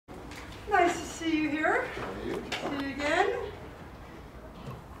see you here. See you again.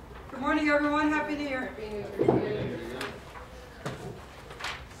 Good morning, everyone. Happy New Year.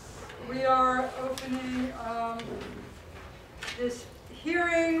 We are opening this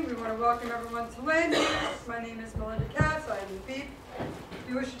hearing. We want to welcome everyone to land use. My name is Melinda Katz. I am the beep. If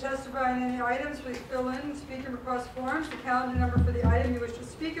you wish to testify on any items, please fill in speaker request forms, the calendar number for the item you wish to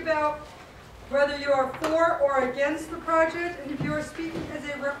speak about, whether you are for or against the project, and if you are speaking as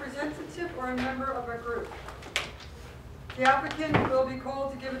a representative or a member of a group. The applicant will be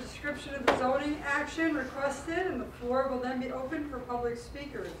called to give a description of the zoning action requested, and the floor will then be open for public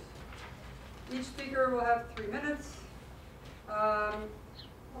speakers. Each speaker will have 3 minutes,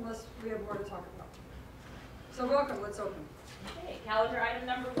 unless we have more to talk about. So welcome, let's open. Okay, calendar item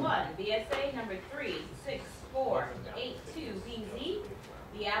number 1, BSA number 36482BZ.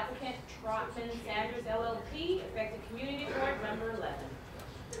 The applicant Trotman Sanders LLP, effective community board, member 11.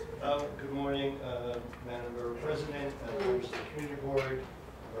 Good morning, Madam Borough President, members of the community board,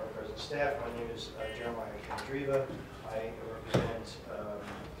 Borough President staff. My name is Jeremiah Kendriva. I represent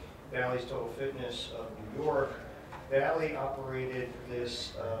Valley's Total Fitness of New York. Valley operated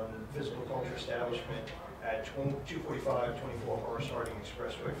this physical culture establishment at 245 24 Horace Harding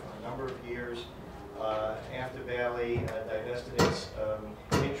Expressway for a number of years. After Valley divested its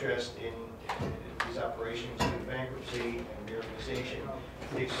interest in these operations through bankruptcy and reorganization,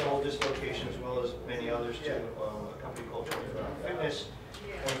 they've sold this location as well as many others to a company called 24 Hour Fitness.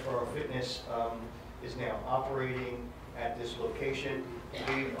 24 Hour Fitness is now operating at this location.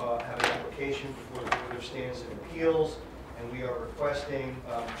 We have an application before the Board of Stands and Appeals, and we are requesting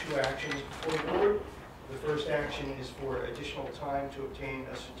 2 actions before the board. The first action is for additional time to obtain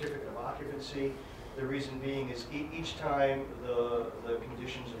a certificate of occupancy. The reason being is each time the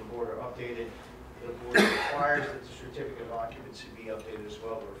conditions of the board are updated, the board requires that the certificate of occupancy be updated as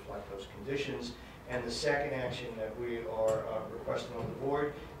well to reflect those conditions. And the second action that we are requesting on the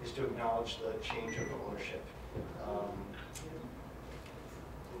board is to acknowledge the change of ownership.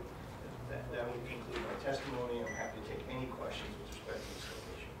 That would conclude my testimony. I'm happy to take any questions with respect to this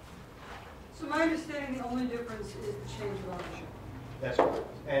location. So my understanding, the only difference is the change of ownership. That's correct.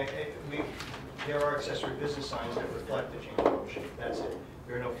 And there are accessory business signs that reflect the change of ownership. That's it.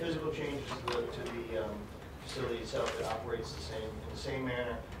 There are no physical changes to the facility itself. It operates the same in the same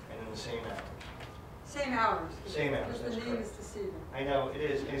manner and in the same hours. Same hours. Same hours. Because the name is deceiving. I know it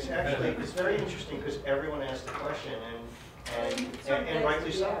is. It's actually it's very interesting because everyone asked the question and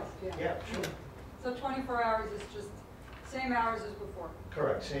rightly so. Yeah, sure. So 24 hours is just same hours as before.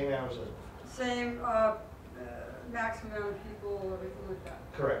 Correct. Same hours as before. Same maximum amount of people, everything like that.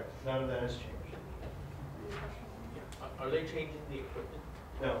 Correct. None of that has changed. Are they changing the equipment?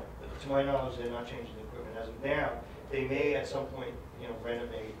 No. To my knowledge, they're not changing the equipment as of now. They may at some point,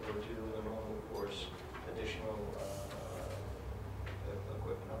 renovate or do in the normal course additional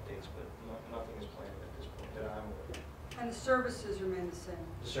equipment updates, but nothing is planned at this point that I'm aware of. And the services remain the same.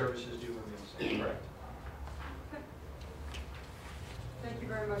 The services do remain the same. Correct. Okay. Thank you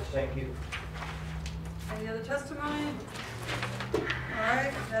very much. Thank you. Any other testimony? All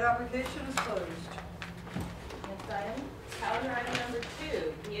right, that application is closed. Next item, calendar item number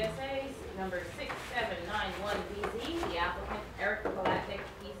 2, BSA number 6791BZ. The applicant Eric Palatic,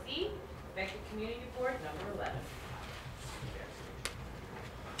 PC, effective community board, member 11.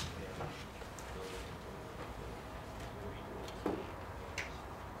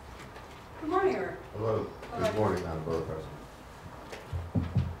 Good morning, Eric. Hello. Good morning, Madam Borough President. Can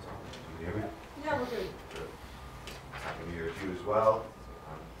you hear me? Yeah, we're good. Good. Happy New Year to you as well.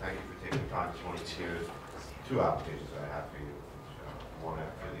 Thank you for taking the time this morning to hear 2 applications that I have for you, one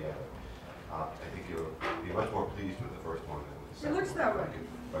after the other. I think you'll be much more pleased with the first one than with the second. It looks that way.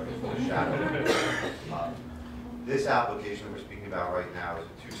 If I can foreshadow. This application that we're speaking about right now is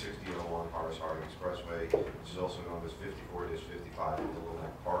a 26001 Horace Harding Expressway, which is also known as 54-55 Little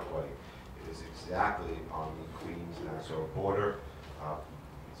Neck Parkway. It is exactly on the Queens-Nassau border.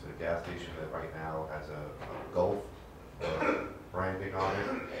 It's a gas station that right now has a Gulf branding on it,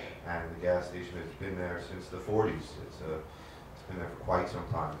 and the gas station has been there since the 40s. It's been there for quite some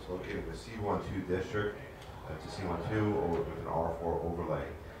time. It's located in the C12 district. It's a C12 with an R4 overlay.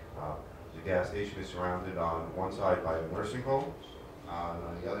 The gas station is surrounded on one side by a nursing home, and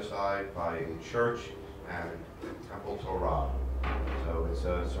on the other side by a church and Temple Torah. So it's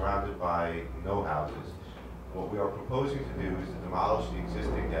surrounded by no houses. What we are proposing to do is to demolish the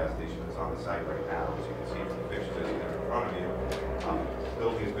existing gas station that's on the site right now. As you can see from the pictures that are in front of you, the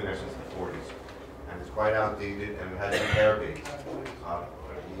building has been there since the 40s, and it's quite outdated and it has repair gates.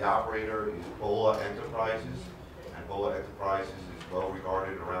 The operator is Borough Enterprises, and Borough Enterprises is well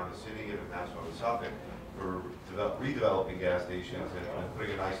regarded around the city and Nassau and Suffolk for redeveloping gas stations and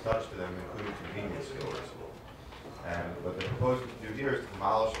putting a nice touch to them, including convenience stores. And what they're proposing to do here is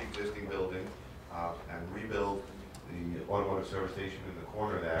demolish the existing building and rebuild the automotive service station in the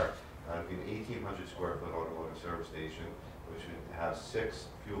corner there. It'd be an 1,800 square foot automotive service station, which would have 6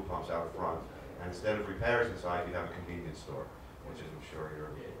 fuel pumps out front. And instead of repairs inside, you'd have a convenience store, which is, I'm sure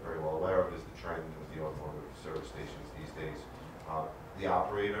you're very well aware of, is the trend with the automotive service stations these days. The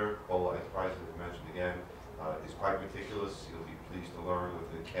operator, Borough Enterprises, as mentioned again, is quite meticulous. You'll be pleased to learn with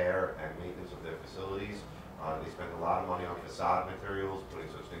the care and maintenance of their facilities. They spend a lot of money on facade materials,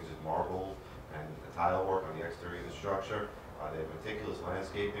 putting such things as marble and tile work on the exterior of the structure. They have meticulous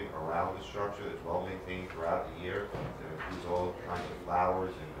landscaping around the structure that's well maintained throughout the year. That includes all kinds of flowers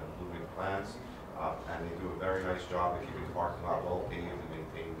and blooming plants. And they do a very nice job of keeping the parking lot well paved and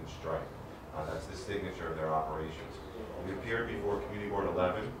maintained and striped. That's the signature of their operations. We appeared before Community Board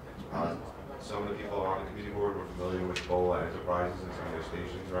 11. Some of the people on the community board were familiar with Borough Enterprises and some of their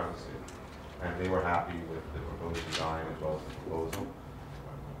stations around the city. And they were happy with the proposed design as well as the proposal.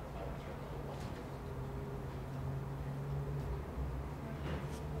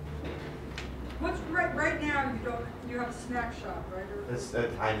 What's right now, you have a snack shop, right? Or, It's a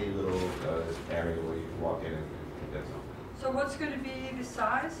tiny little area where you can walk in and get something. so what's going to be the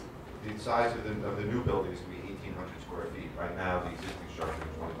size? The size of the new building is going to be 1,800 square feet. Right now, the existing structure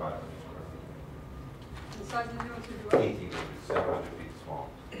is 2,500 square feet. The size of the new one's going to be what? 1,800, 700 feet small.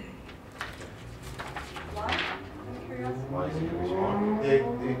 Why? Out of curiosity. Why is it going to be small?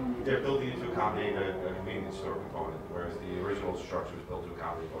 They're building it to accommodate a convenience store component, whereas the original structure was built to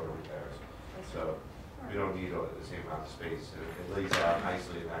accommodate auto repairs. So we don't need the same amount of space. It lays out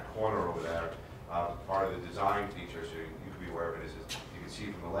nicely in that corner over there. Part of the design feature, so you can be aware of it, is you can see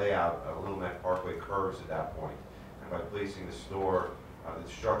from the layout, Little Neck Parkway curves at that point. And by placing the store, the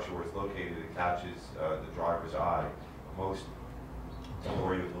structure where it's located, it catches the driver's eye. Most, to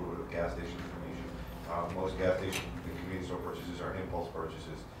bore you with a little bit of gas station information, most gas station and convenience store purchases are impulse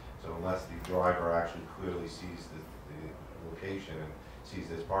purchases. So unless the driver actually clearly sees the location and sees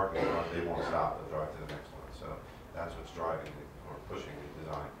this parking lot, they won't stop, they'll drive to the next one. So that's what's driving it, or pushing the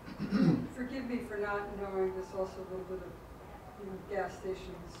design. Forgive me for not knowing this, also a little bit of gas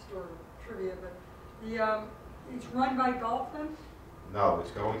station store trivia, but it's run by Gulf then? No,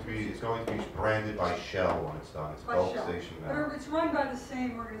 it's going to be branded by Shell when it's done. It's By Gulf Shell. Station But now. it's run by the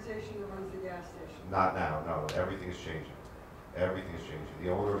same organization that runs the gas station. Not now, no. Everything is changing. Everything is changing. The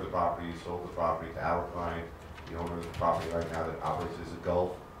owner of the property sold the property to our client. The owner of the property right now that operates as a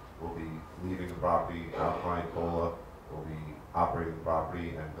Gulf will be leaving the property. Our client, Borough, will be operating the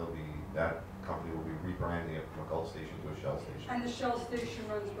property, and that company will be rebranding it from a Gulf station to a Shell station. And the Shell station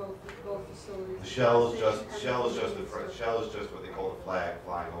runs both facilities. The Shell is gas just station and the Shell is just what they call the flag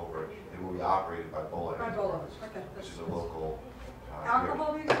flying over it. It will be operated by Borough By Borough, Enterprises, okay. which is a local.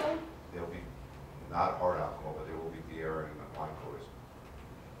 Alcohol being sold? There'll be not hard alcohol, but there will be beer and wine coolers.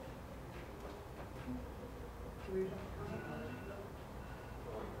 Do we have a comment?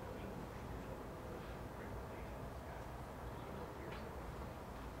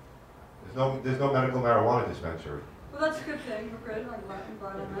 There's no medical marijuana dispensary. Well, that's a good thing. We're good. I'm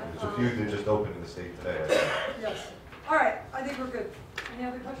glad on that. There's a few that just opened in the state today. I think. Yes. All right. I think we're good. Any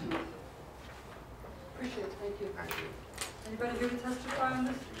other questions? Appreciate it. Thank you. Thank you. Anybody here to testify on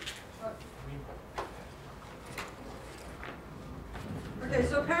this? Okay,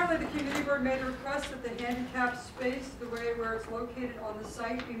 so apparently the community board made a request that the handicap space, the way where it's located on the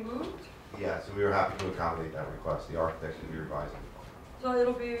site, be moved. Yeah, so we were happy to accommodate that request. The architects will be revising. So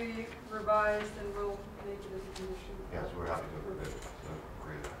it'll be revised and we'll make it as a condition. Yes, we're happy to agree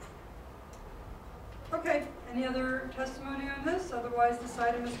to that. Okay, any other testimony on this? Otherwise, this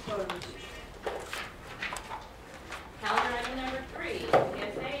item is closed. Calendar item number 3,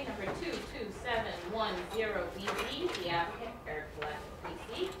 PSA number 22710BZ, the applicant Eric Black,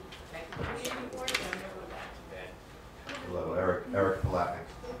 PC, effective community board member Hello, Eric Palatnik.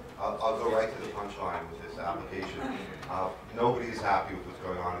 I'll go right to the punchline with this application. Nobody is happy with what's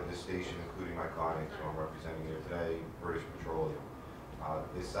going on at this station, including my client, who I'm representing here today, British Petroleum.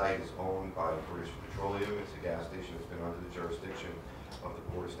 This site is owned by British Petroleum. It's a gas station that's been under the jurisdiction of the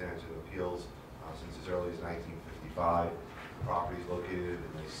Board of Standards and Appeals since as early as 1955. The property is located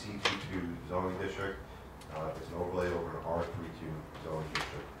in the C22 zoning district. It's an overlay over an R32 zoning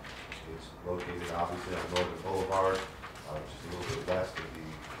district. It's located obviously on Northern Boulevard, just a little bit west of the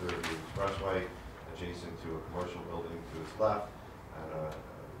Clearview Expressway, adjacent to a commercial building to its left, and a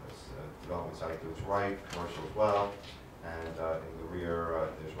development site to its right, commercial as well, and in the rear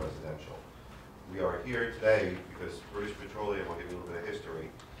there's residential. We are here today because British Petroleum, I'll give you a little bit of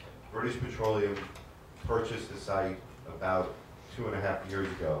history, British Petroleum purchased the site about 2.5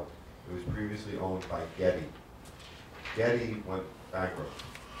 years ago. It was previously owned by Getty. Getty went bankrupt.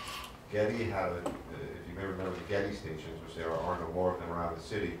 Getty had, if you may remember the Getty stations, which there are no more of them around the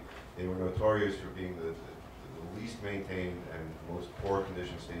city, they were notorious for being the least maintained and most poor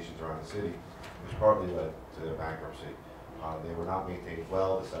condition stations around the city, which partly led to their bankruptcy. They were not maintained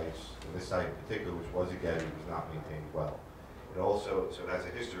well. The sites, this site in particular, which was a Getty, was not maintained well. It also, so it has a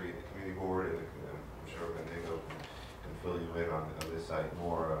history, the community board, and I'm sure Bendigo can fill you in on this site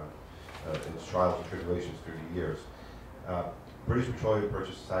more, its trials and tribulations through the years. British Petroleum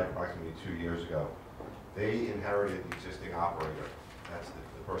purchased the site approximately 2 years ago. They inherited the existing operator. That's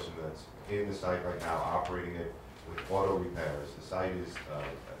the person that's in the site right now, operating it with auto repairs. The site is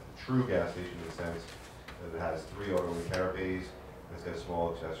a true gas station in the sense that it has 3 auto repair bays. It's got a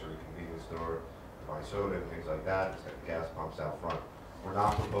small accessory convenience store, buy soda and things like that. It's got gas pumps out front. We're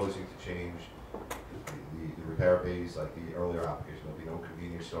not proposing to change the repair bays like the earlier application. There'll be no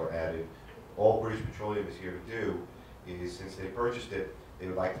convenience store added. All British Petroleum is here to do is, since they purchased it, they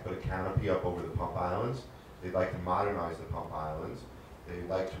would like to put a canopy up over the pump islands. They'd like to modernize the pump islands. They'd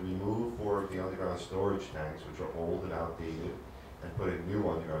like to remove 4 of the underground storage tanks, which are old and outdated, and put in new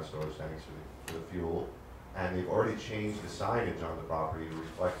underground storage tanks for the fuel. And they've already changed the signage on the property to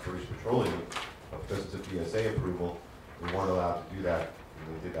reflect British Petroleum, but because it's a PSA approval, they weren't allowed to do that.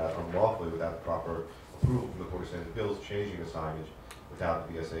 And they did that unlawfully without the proper approval from the Board of Standard Appeals, changing the signage without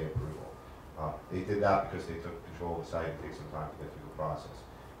the PSA approval. They did that because they took control of the site and it takes some time to get through the process.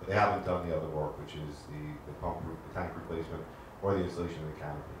 But they haven't done the other work, which is the tank replacement or the installation of the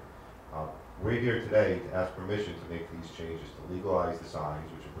canopy. We're here today to ask permission to make these changes, to legalize the signs,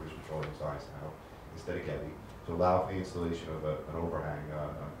 which are British Petroleum signs now, instead of Getty, to allow for the installation of an overhang,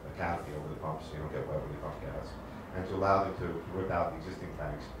 a canopy over the pumps so you don't get wet when you pump gas, and to allow them to rip out the existing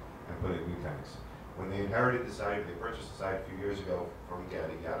tanks and put in new tanks. When they inherited the site, they purchased the site a few years ago from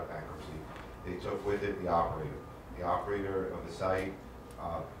Getty out of bankruptcy. They took with it the operator. The operator of the site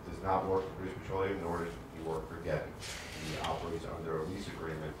does not work for British Petroleum, nor does he work for Getty. He operates under a lease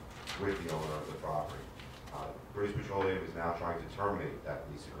agreement with the owner of the property. British Petroleum is now trying to terminate that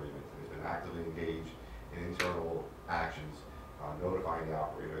lease agreement. It has been actively engaged in internal actions, notifying the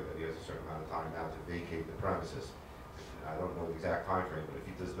operator that he has a certain amount of time now to vacate the premises. I don't know the exact time frame, but if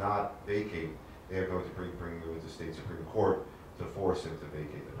he does not vacate, they are going to bring you into state Supreme Court to force him to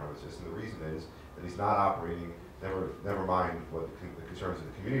vacate the premises. And the reason is that he's not operating, never mind what the concerns of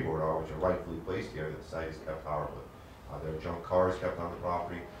the community board are, which are rightfully placed here, that the site is kept horribly. There are junk cars kept on the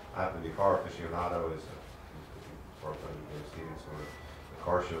property. I happen to be a car aficionado, as Stevens, the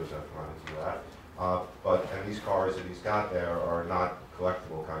car shows I've run into that. And these cars that he's got there are not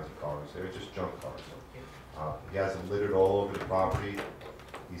collectible kinds of cars. They're just junk cars. He has them littered all over the property.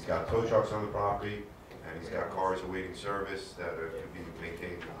 He's got tow trucks on the property, and he's got cars awaiting service that could be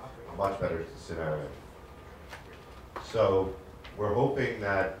maintained in a much better scenario. So we're hoping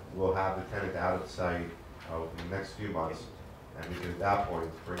that we'll have the tenant out of the site in the next few months, and we can at that point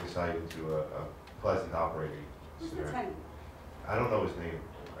bring the site into a pleasant operating scenario. Who's the tenant? I don't know his name.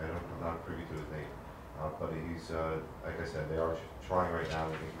 I'm not privy to his name. But he's, like I said, they are trying right now,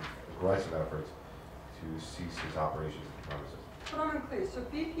 making aggressive efforts to cease his operations at the premises. But I'm unclear. So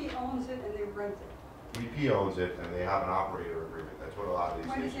BP owns it and they rent it. BP owns it, and they have an operator agreement. That's what a lot of these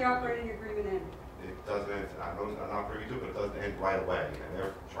When does the stations do. operating agreement end? It doesn't end, I'm not privy to it, but it doesn't end right away. And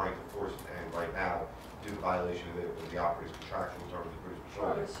they're trying to force it to end right now due to violation of the operator's contractual terms of British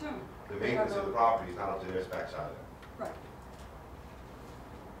Well, I Petroleum. would assume. The maintenance of the property is not up to their specs either. Right.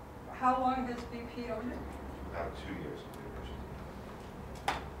 How long has BP owned it? About 2 years.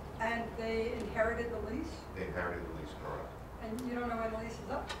 And they inherited the lease? They inherited the lease, correct. And you don't know when the lease is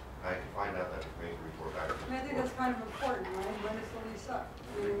up? I can find out that information before back. I mean, I think that's kind of important, right? When is the lease up?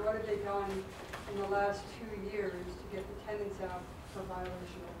 I mean, what have they done in the last 2 years to get the tenants out for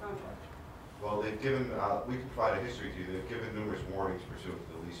violation of the contract? Well, they've given, we can provide a history to you. They've given numerous warnings pursuant to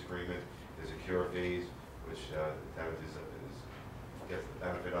the lease agreement. There's a cure phase, which the tenant gets the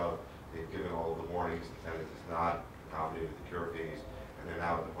benefit of. They've given all of the warnings. The tenant is not accommodated with the cure phase, and they're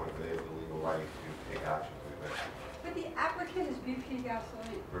now at the point where they have the legal right to take action to evict. But the applicant is BP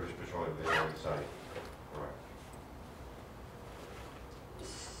Gasoline. British Petroleum, they own the site. Correct.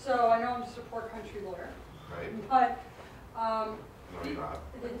 So I know I'm just a poor country lawyer, Right? but No, you're not.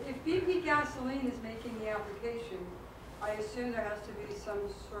 if BP Gasoline is making the application, I assume there has to be some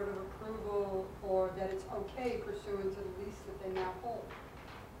sort of approval or that it's okay pursuant to the lease that they now hold.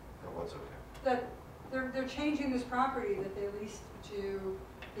 No, what's okay? That they're changing this property that they leased to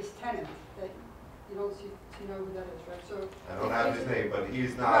this tenant, that You don't see, you know who that is, right? So. I don't have his name, but he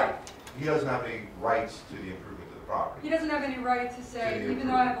is Right. not, he doesn't have any rights to the improvement of the property. He doesn't have any right to say, To the even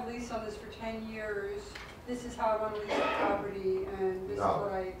though I have a lease on this for 10 years, this is how I want to lease the property, and this is No,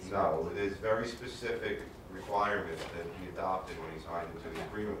 what I expect. no, it is very specific requirements that he adopted when he signed into the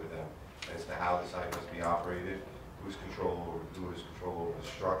agreement with them as to how the site must be operated, who has control over the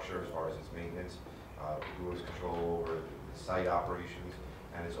structure as far as its maintenance, who has control over the site operations,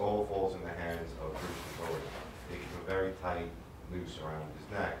 and it all falls in the hands of Bruce Controller. They keep a very tight noose around his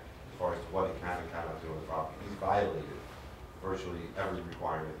neck as far as to what he can and cannot do on the property. He's violated virtually every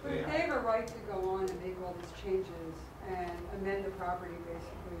requirement But they if they have. have a right to go on and make all these changes and amend the property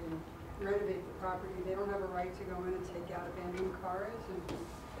basically and renovate the property, they don't have a right to go in and take out abandoned cars and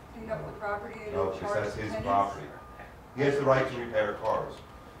clean up the property and No, then because charge that's his tenants? property. He has the right to repair cars.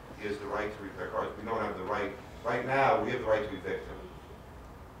 He has the right to repair cars. We don't have the right, right now, we have the right to evict him.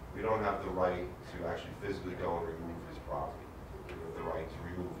 We don't have the right to actually physically go and remove his property. We have the right to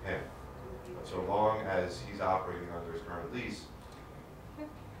remove him. But so long as he's operating under his current lease,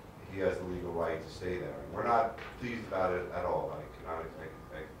 he has the legal right to stay there. We're not pleased about it at all. I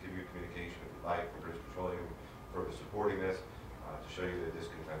can give you communication if you'd like from British Petroleum further supporting this, to show you their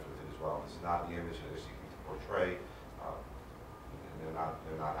discontent with it as well. This is not the image that they're seeking to portray, and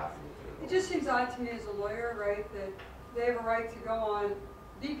they're not happy with it at all. It just seems odd to me as a lawyer, right, that they have a right to go on,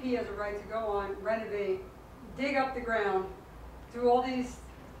 BP has a right to go on, renovate, dig up the ground, do all these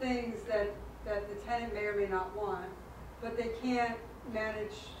things that the tenant may or may not want, but they can't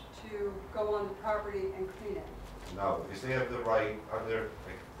manage to go on the property and clean it. No, because they have the right under,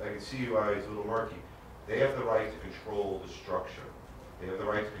 I can see you, it's a little murky. They have the right to control the structure. They have the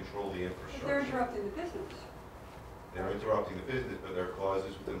right to control the But infrastructure. they're interrupting the business. They're interrupting the business, but there are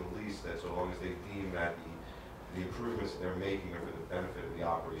clauses within the lease that so long as they deem that the improvements that they're making are for the benefit of the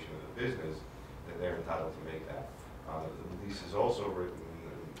operation of the business, that they're entitled to make that. The lease is also written,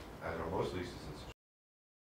 as are most leases,